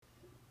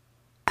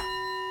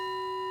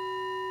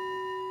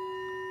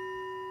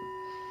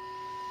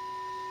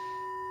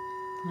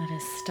Let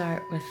us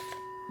start with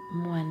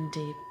one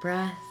deep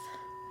breath.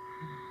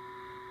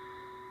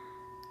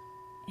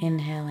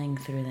 Inhaling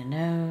through the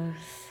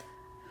nose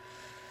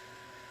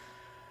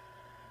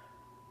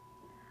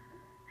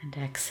and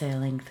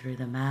exhaling through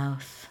the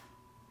mouth.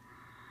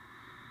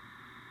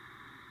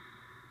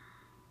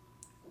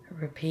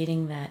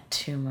 Repeating that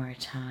 2 more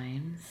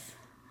times.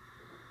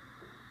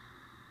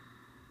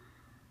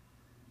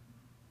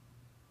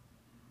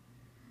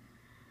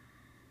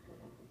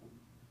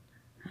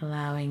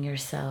 Allowing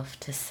yourself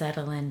to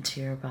settle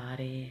into your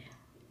body.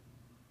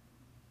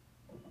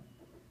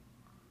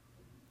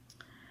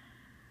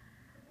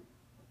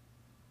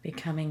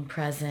 Becoming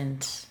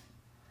present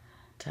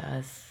to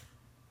us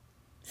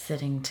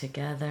sitting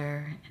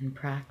together in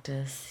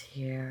practice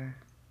here.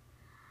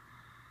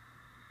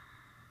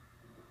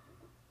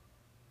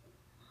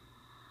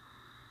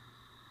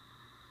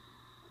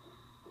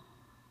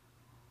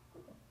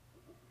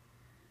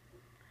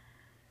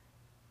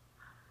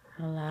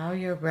 Allow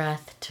your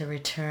breath to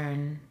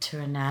return to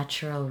a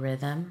natural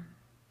rhythm.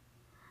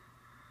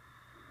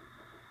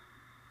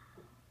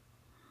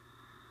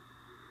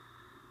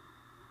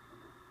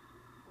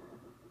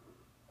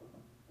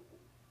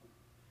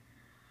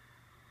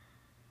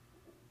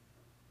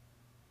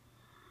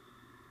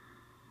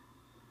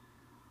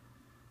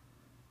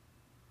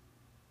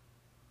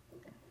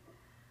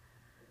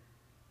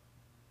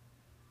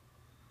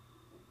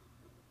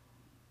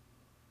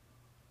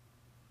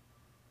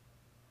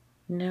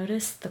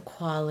 Notice the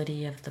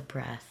quality of the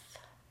breath.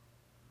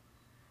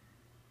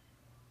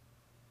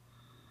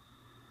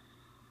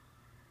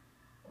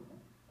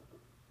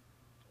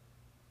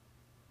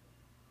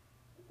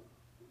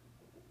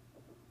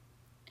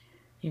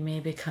 You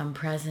may become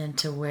present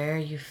to where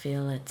you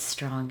feel it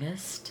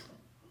strongest,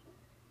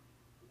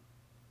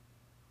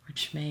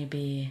 which may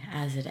be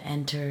as it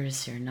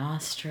enters your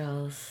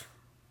nostrils,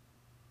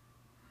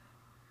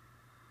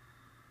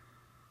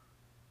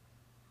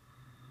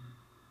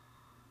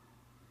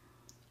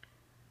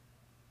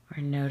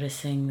 or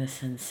noticing the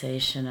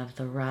sensation of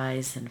the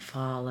rise and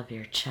fall of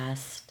your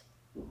chest.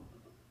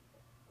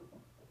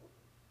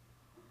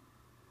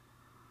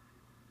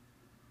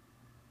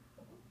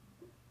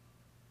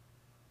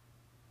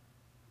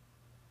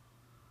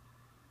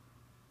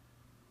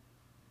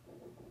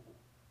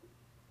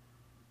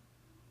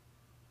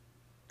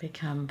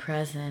 Become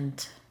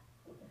present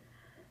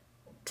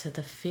to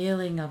the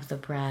feeling of the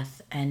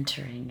breath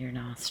entering your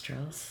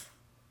nostrils.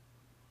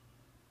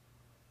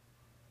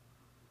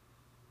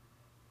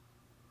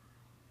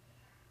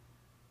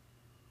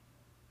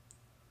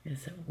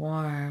 Is it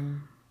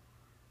warm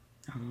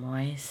or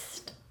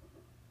moist?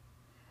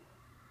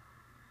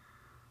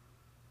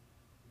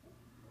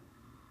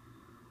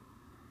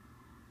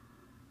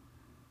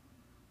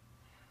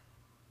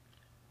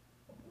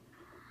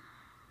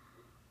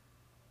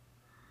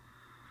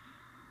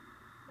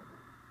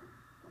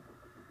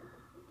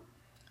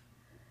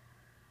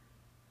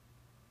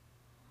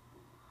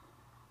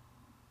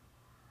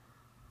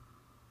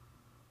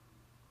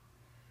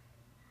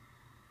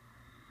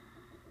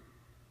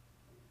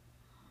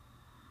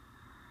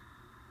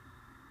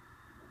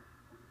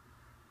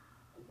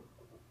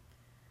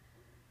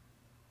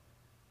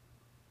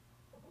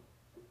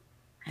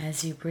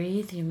 As you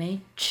breathe, you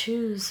may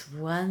choose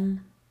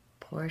one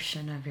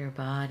portion of your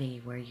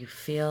body where you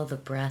feel the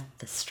breath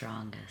the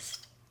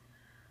strongest.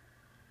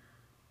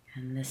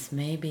 And this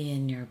may be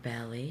in your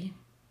belly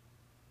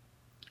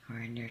or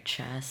in your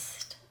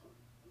chest.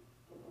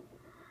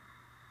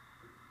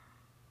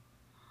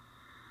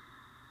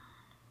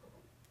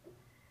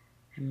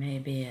 It may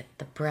be at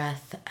the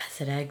breath as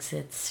it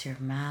exits your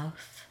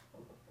mouth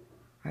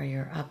or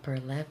your upper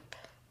lip.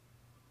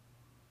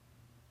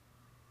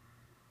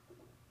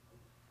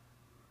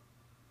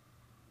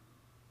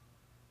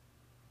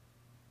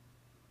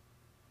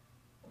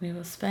 We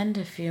will spend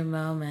a few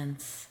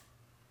moments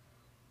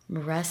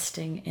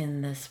resting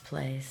in this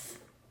place.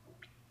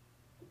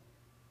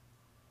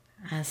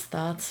 As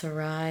thoughts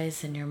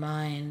arise in your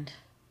mind,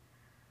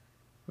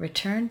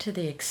 return to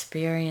the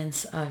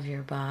experience of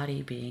your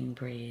body being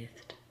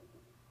breathed.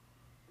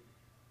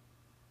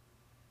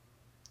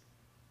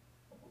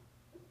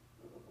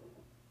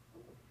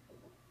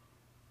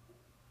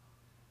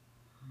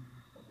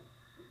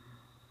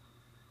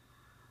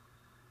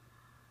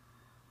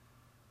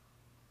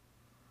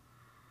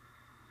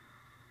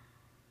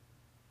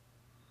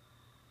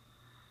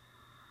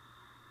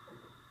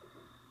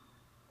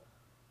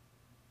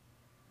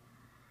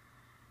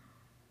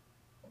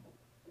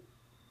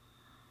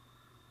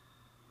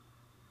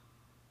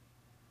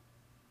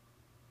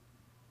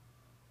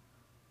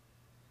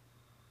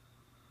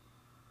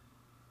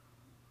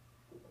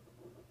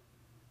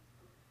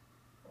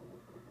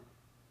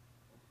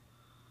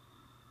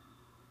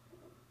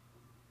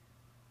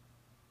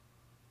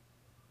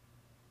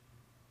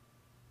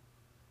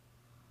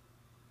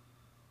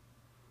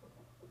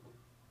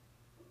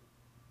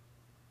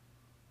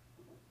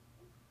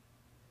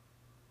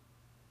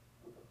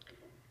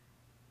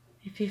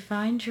 If you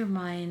find your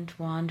mind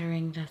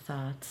wandering to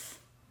thoughts,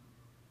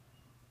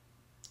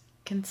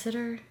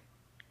 consider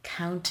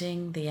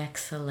counting the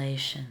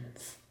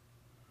exhalations,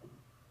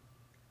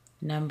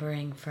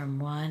 numbering from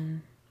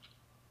 1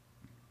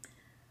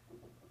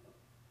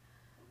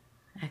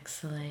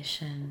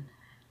 exhalation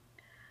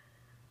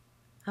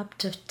up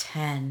to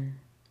 10,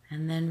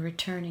 and then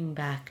returning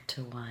back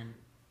to 1.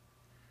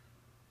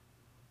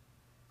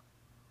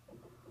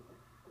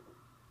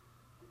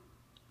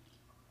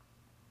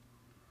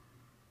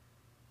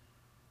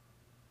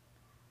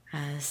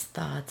 As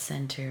thoughts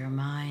enter your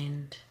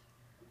mind,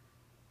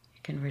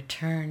 you can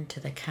return to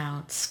the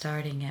count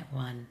starting at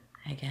 1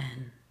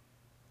 again.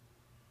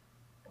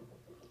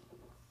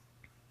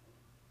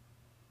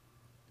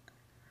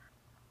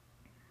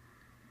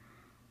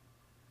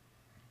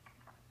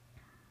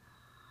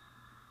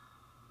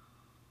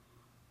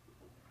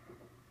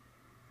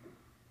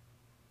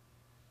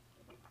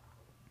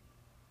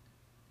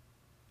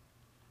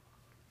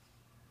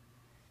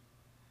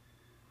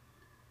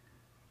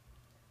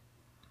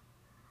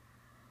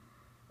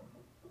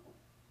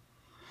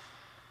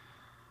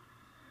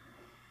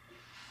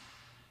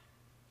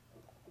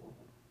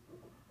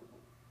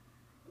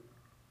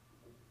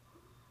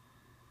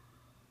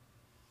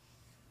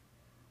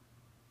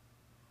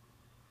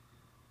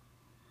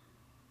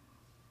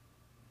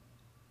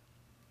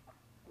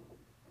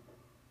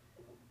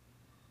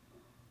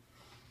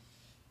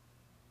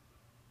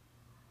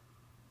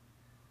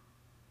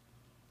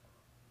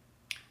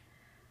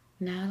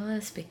 Now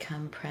let's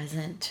become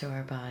present to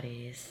our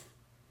bodies,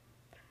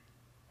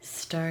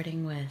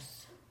 starting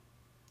with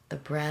the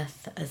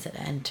breath as it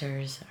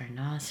enters our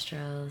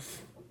nostrils,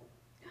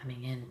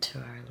 coming into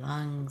our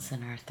lungs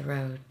and our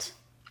throat.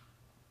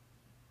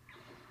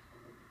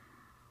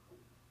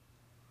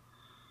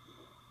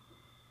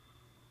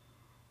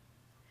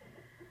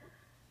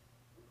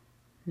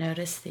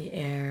 Notice the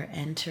air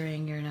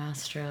entering your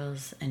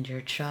nostrils and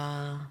your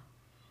jaw,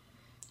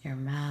 your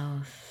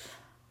mouth,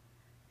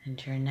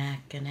 and your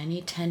neck, and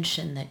any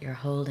tension that you're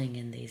holding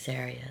in these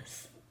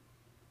areas.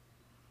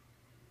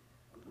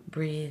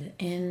 Breathe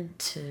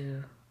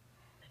into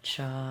the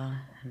jaw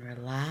and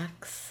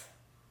relax.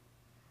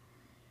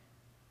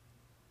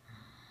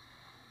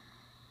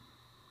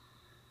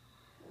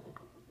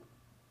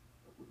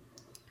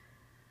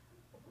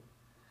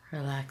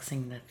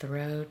 Relaxing the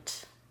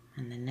throat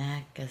and the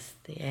neck as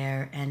the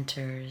air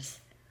enters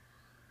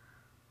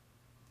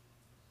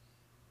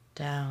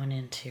down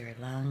into your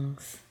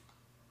lungs.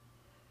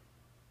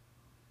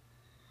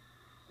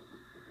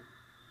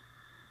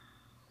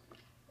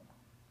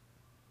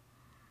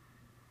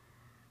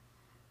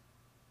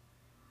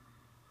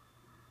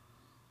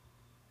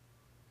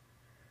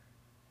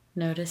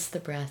 Notice the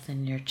breath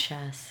in your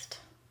chest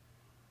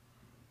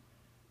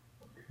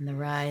and the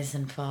rise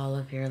and fall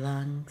of your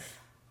lungs.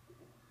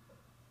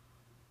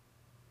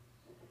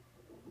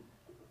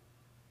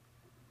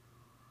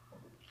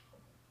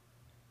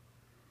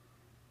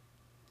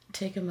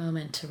 Take a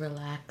moment to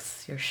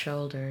relax your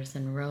shoulders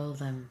and roll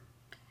them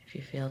if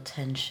you feel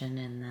tension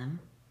in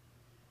them.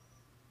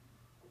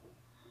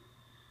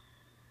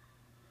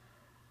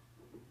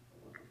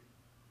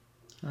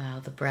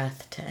 Allow the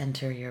breath to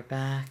enter your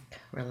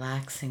back,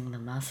 relaxing the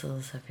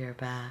muscles of your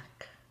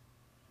back.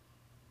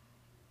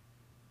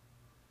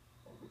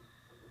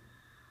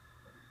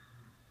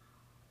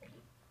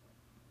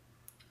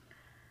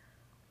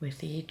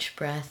 With each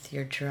breath,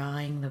 you're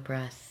drawing the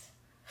breath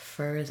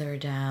further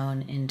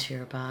down into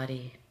your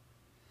body,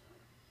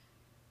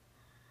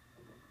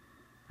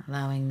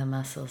 allowing the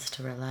muscles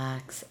to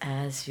relax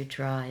as you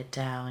draw it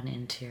down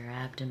into your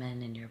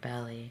abdomen and your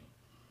belly.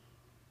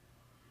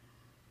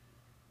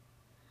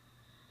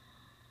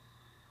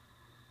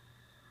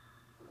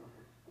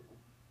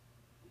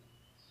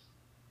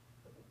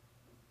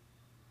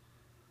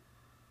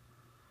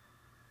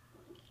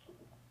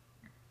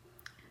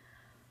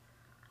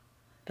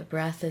 The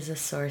breath is a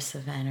source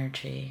of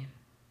energy.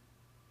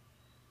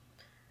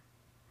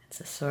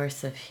 It's a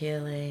source of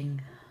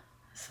healing,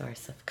 a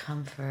source of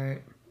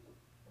comfort.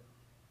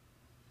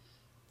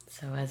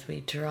 So as we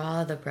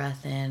draw the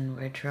breath in,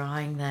 we're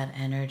drawing that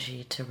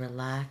energy to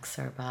relax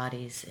our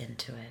bodies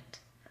into it,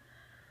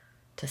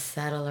 to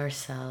settle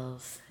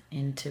ourselves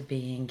into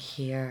being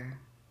here,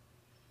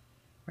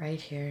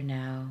 right here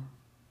now,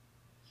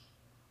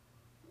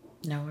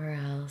 nowhere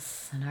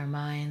else, and our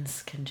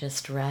minds can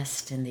just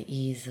rest in the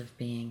ease of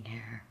being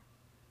here.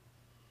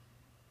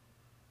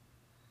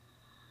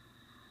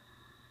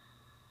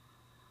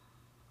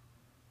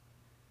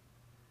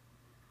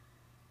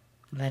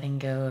 Letting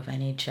go of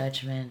any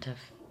judgment of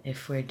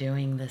if we're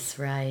doing this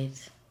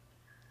right,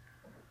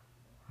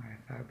 or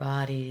if our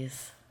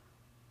bodies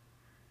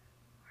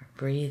are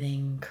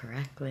breathing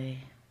correctly.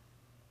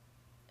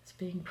 Just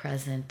being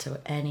present to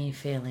any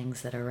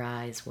feelings that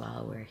arise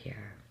while we're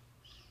here.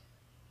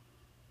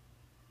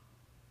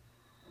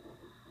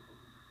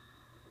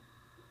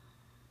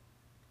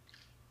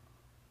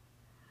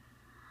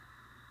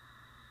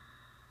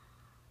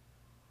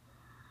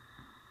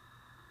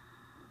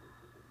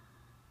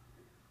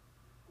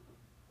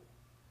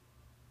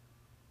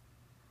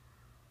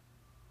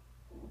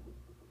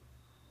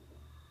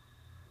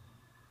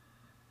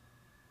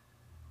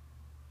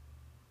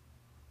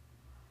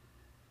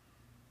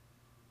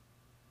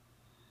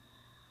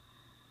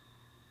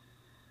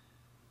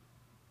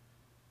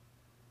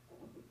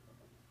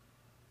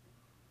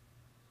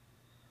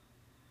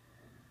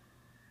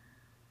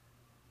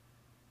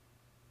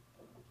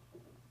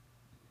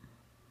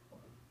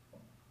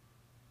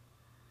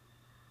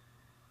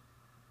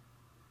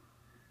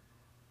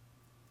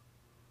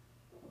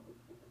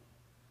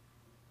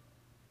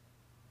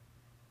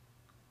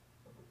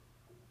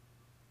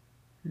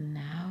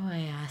 Now I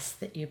ask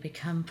that you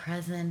become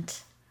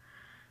present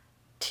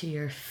to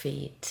your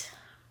feet.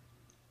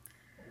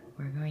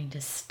 We're going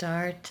to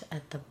start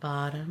at the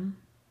bottom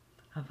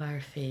of our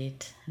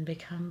feet and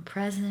become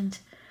present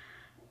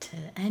to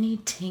any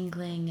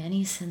tingling,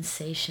 any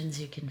sensations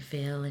you can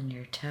feel in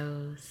your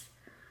toes.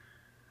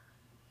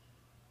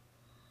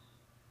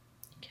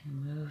 You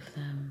can move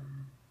them.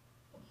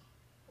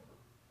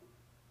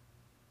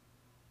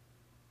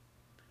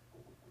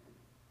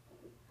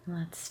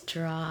 Let's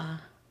draw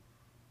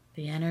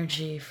the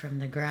energy from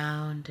the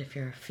ground. If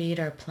your feet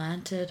are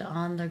planted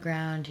on the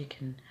ground, you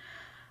can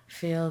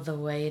feel the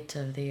weight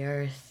of the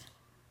earth,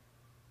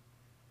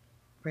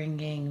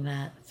 bringing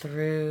that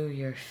through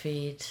your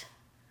feet,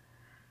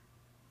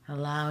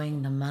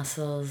 allowing the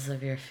muscles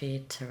of your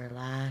feet to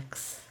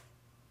relax.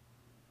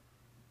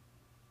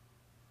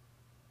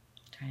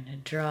 Trying to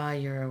draw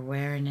your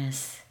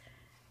awareness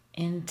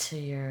into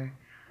your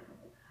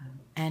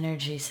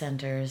energy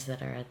centers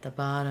that are at the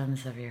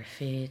bottoms of your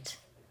feet.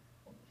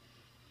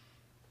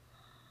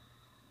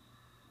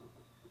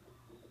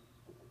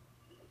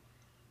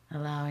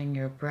 Allowing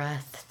your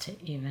breath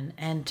to even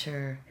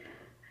enter,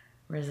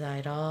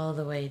 reside all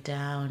the way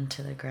down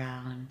to the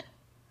ground.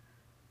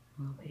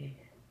 We'll be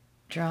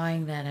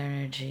drawing that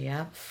energy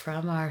up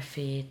from our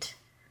feet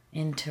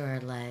into our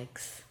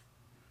legs.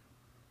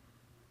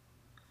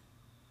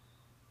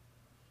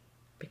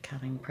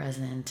 Becoming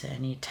present to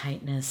any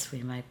tightness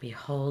we might be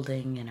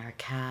holding in our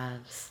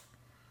calves,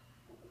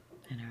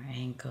 in our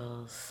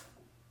ankles.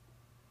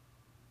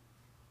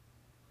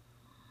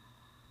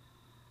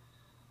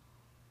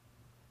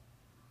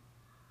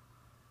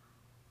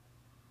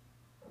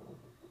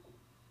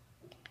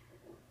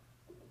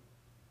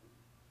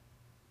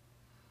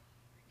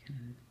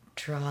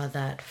 Draw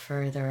that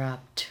further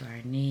up to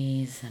our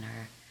knees and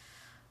our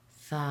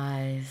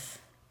thighs.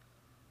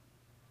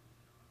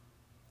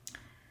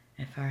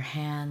 If our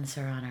hands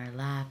are on our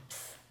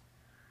laps,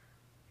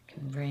 we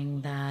can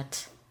bring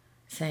that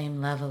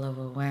same level of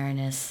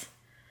awareness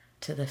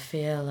to the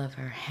feel of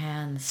our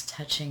hands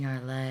touching our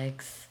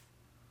legs.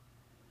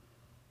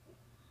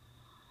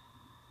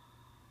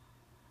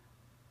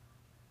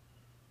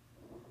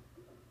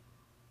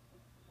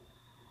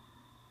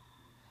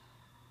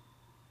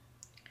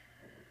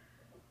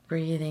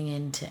 Breathing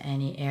into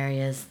any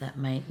areas that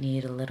might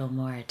need a little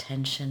more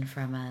attention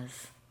from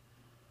us.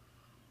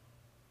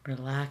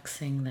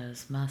 Relaxing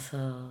those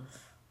muscles.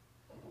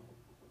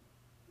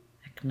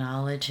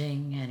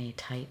 Acknowledging any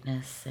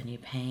tightness, any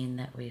pain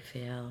that we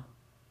feel.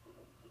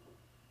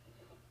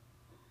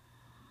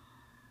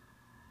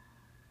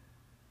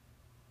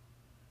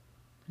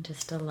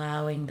 Just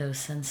allowing those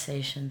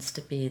sensations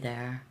to be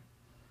there.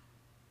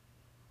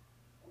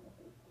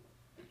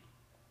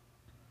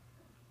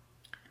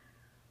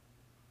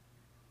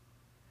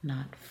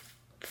 Not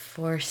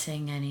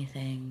forcing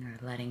anything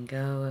or letting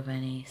go of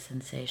any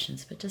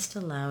sensations, but just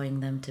allowing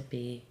them to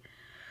be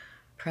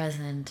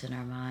present in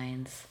our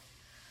minds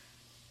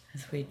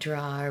as we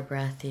draw our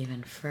breath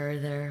even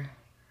further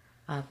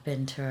up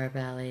into our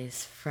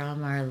bellies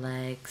from our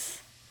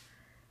legs,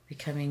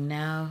 becoming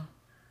now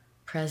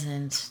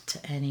present to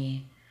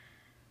any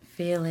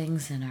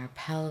feelings in our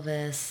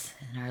pelvis,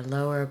 in our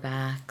lower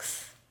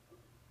backs.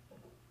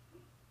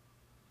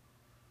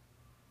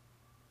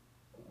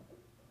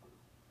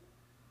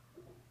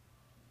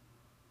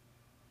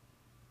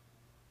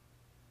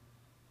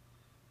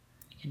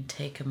 You can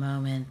take a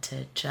moment to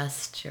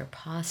adjust your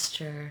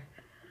posture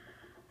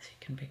so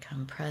you can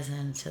become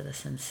present to the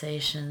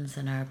sensations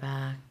in our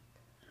back.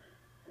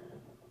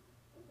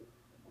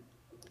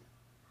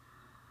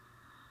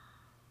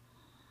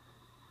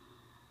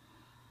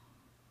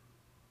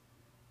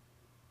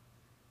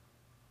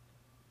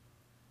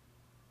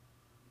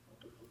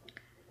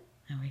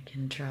 And we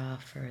can draw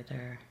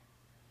further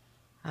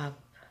up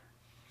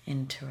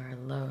into our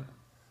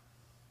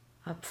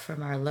up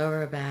from our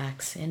lower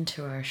backs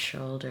into our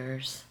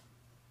shoulders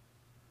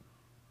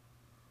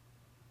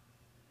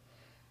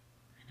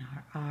and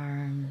our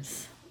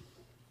arms.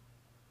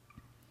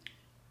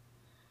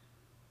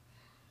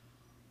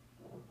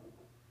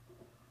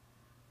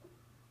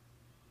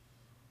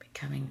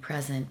 Becoming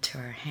present to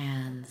our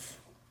hands.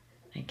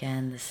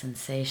 Again, the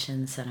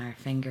sensations on our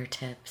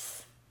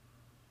fingertips.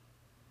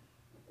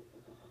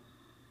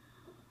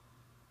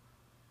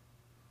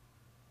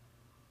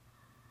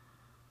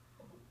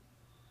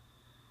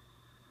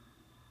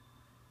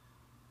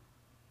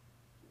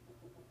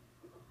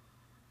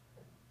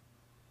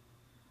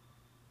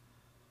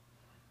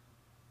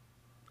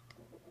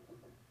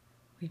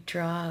 We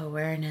draw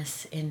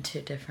awareness into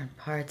different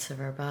parts of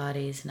our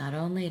bodies, not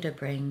only to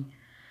bring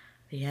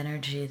the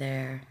energy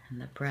there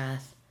and the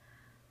breath,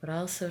 but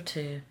also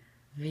to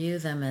view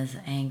them as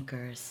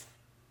anchors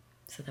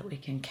so that we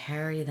can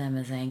carry them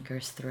as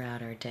anchors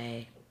throughout our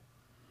day.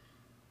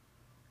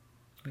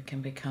 We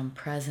can become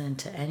present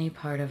to any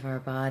part of our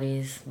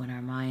bodies when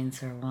our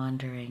minds are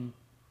wandering,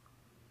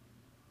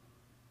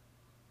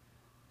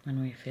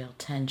 when we feel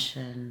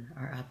tension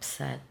or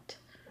upset.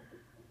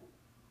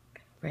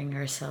 Bring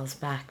ourselves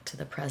back to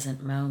the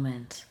present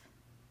moment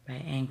by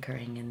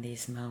anchoring in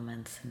these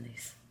moments, in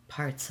these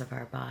parts of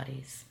our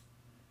bodies.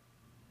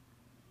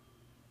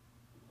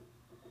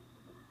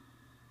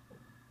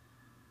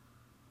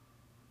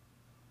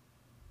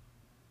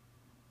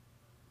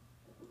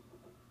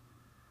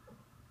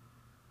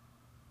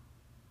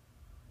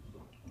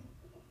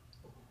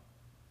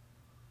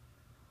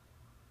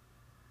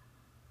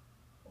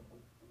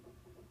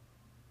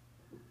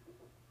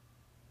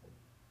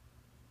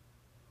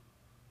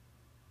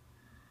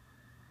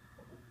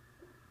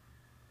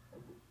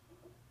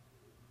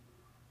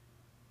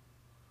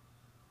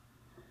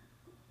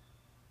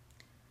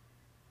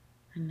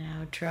 And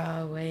now draw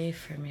away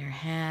from your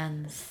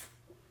hands,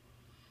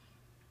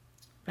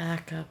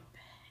 back up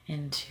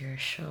into your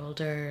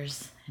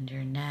shoulders and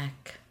your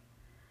neck.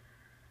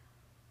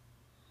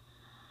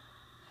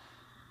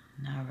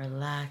 Now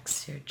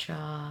relax your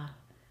jaw,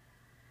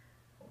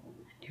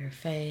 and your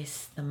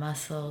face, the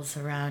muscles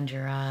around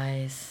your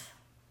eyes,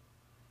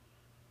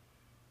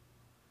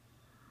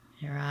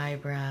 your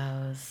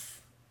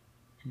eyebrows,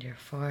 and your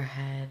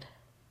forehead.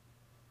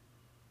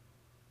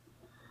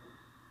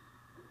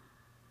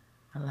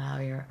 Allow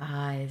your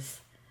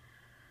eyes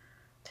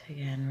to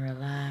again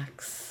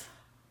relax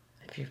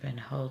if you've been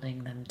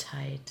holding them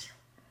tight.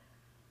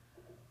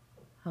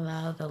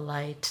 Allow the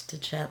light to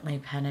gently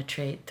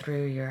penetrate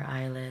through your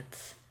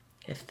eyelids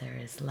if there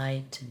is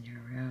light in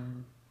your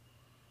room.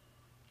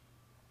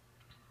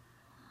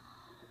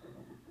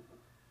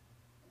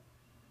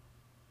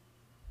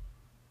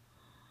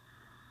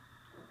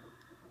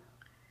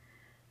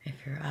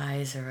 If your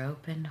eyes are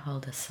open,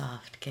 hold a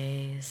soft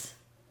gaze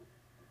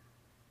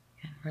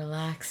and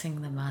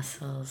relaxing the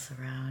muscles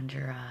around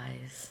your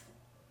eyes.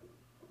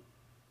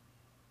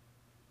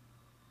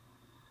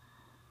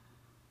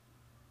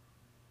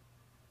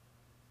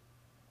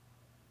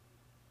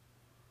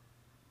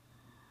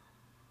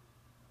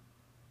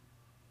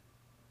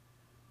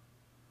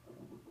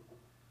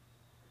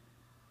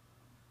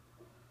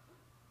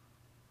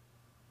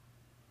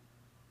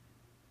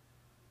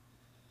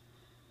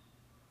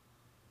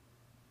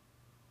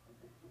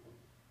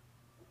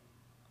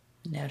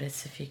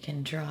 Notice if you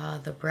can draw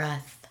the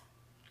breath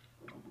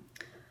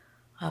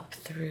up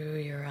through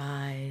your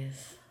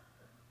eyes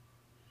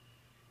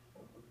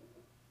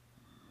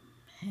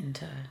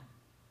into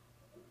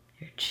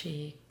your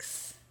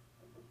cheeks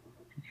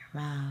and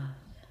your mouth.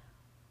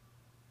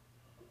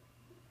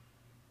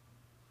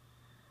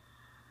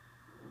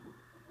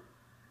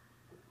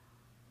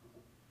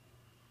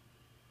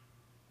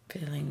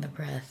 Feeling the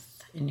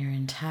breath in your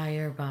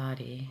entire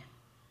body.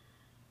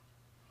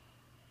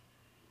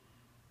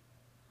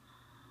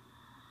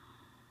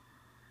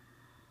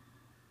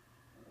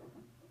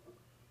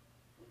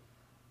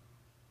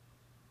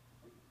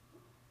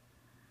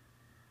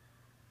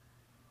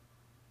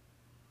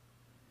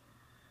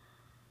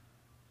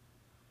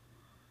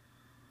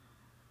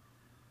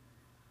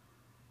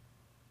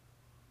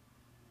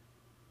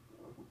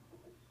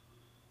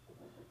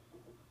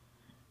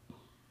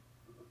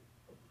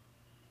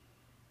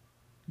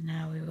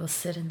 Now we will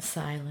sit in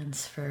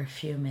silence for a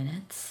few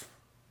minutes.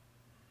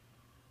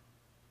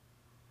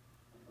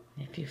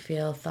 If you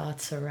feel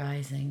thoughts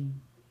arising,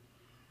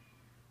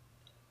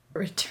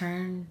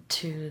 return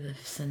to the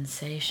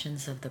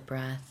sensations of the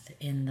breath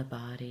in the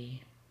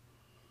body,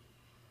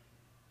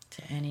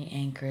 to any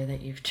anchor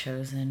that you've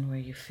chosen where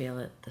you feel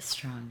it the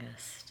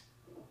strongest,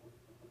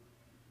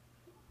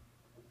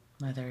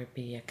 whether it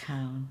be a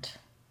count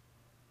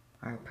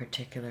or a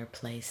particular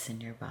place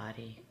in your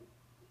body.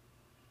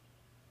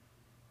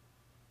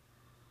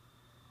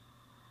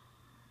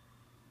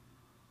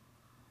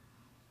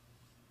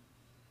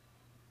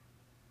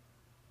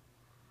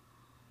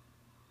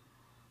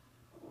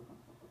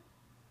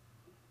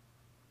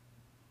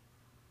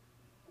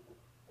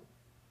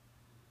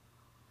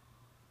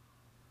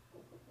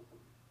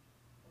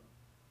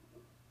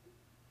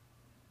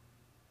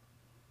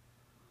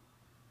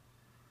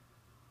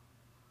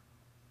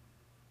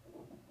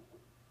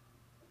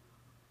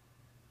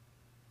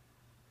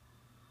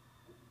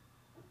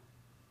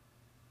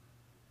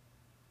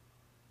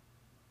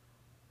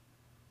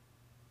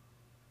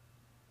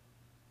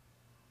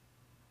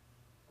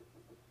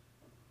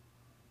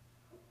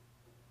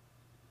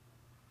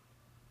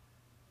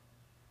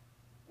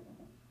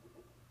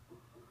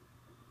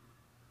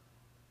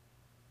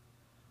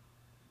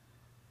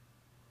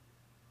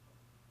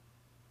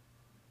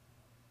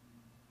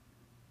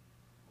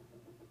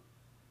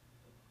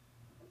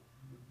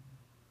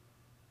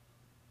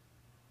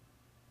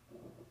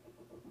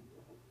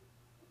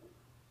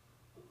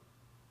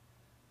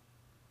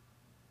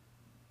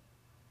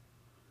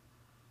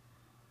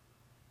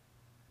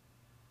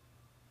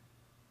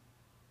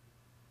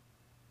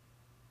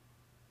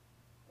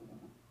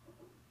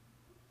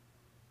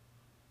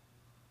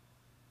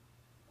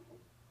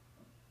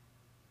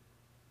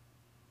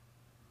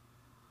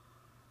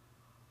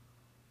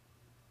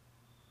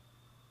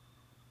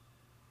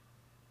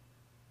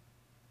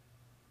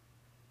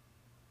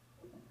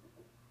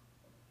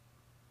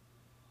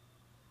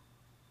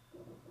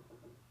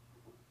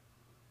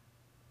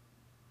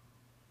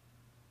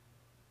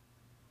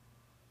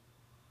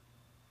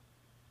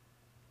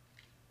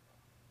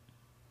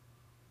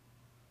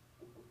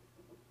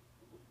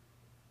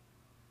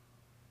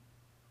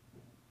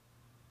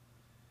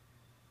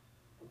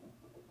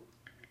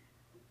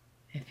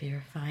 If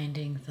you're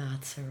finding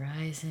thoughts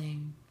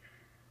arising,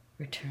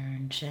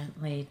 return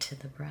gently to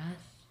the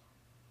breath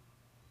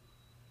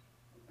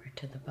or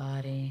to the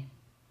body.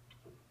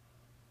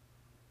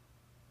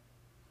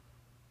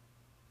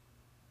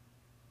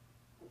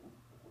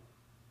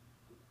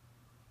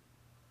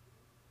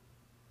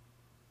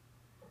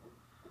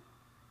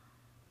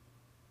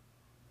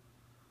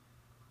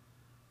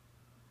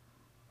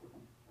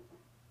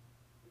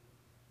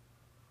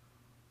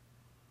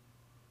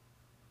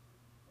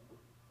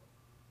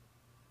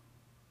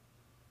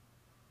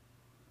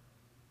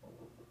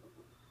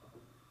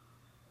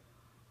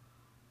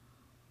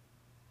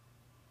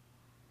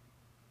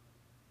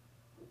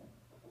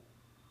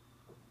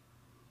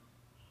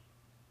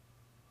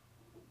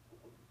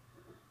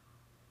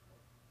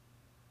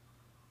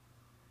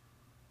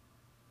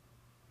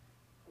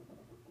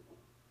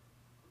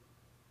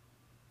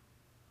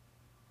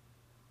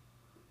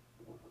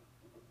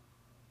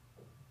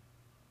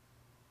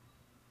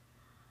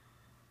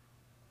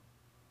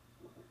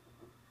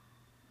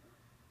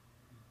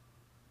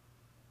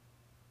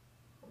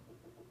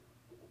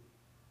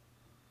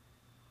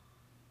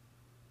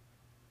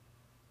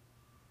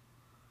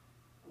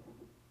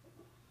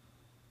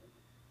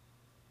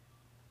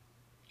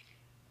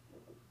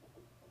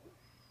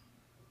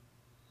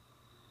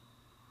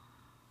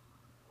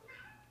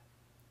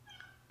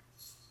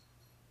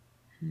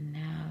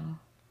 Now,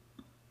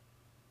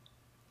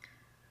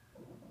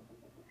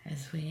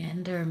 as we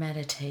end our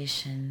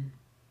meditation,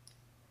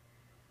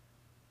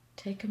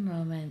 take a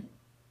moment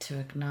to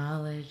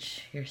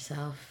acknowledge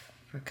yourself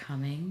for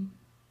coming.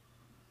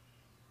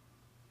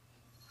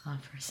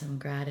 Offer some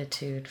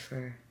gratitude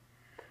for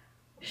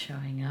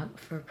showing up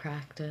for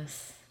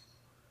practice,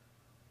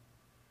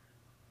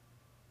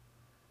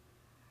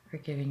 for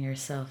giving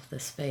yourself the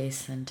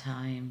space and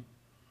time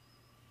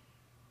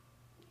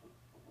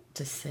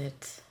to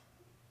sit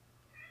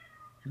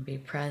and be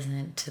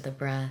present to the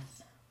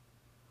breath,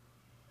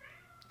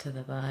 to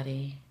the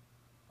body.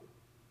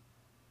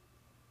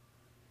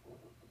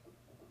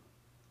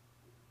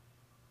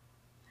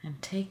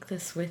 And take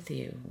this with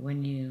you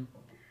when you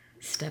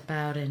step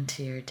out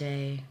into your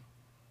day.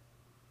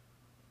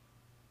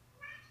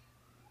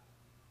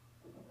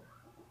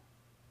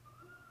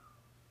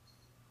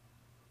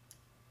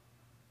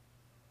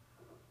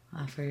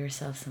 Offer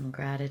yourself some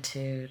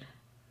gratitude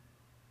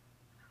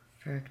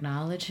for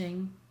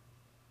acknowledging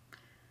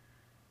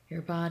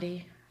your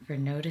body, for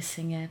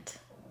noticing it,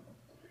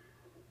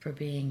 for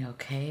being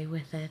okay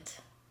with it,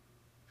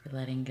 for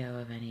letting go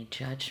of any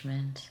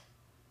judgment.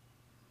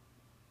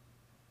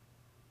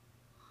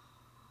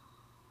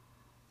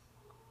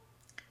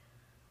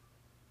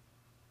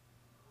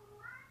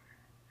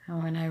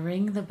 And when I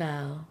ring the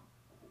bell,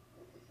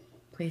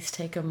 please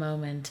take a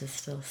moment to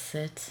still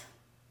sit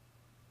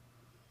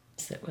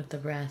with the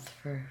breath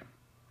for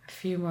a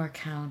few more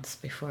counts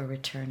before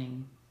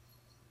returning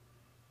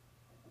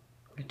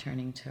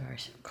to our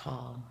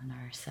call and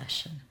our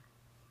session.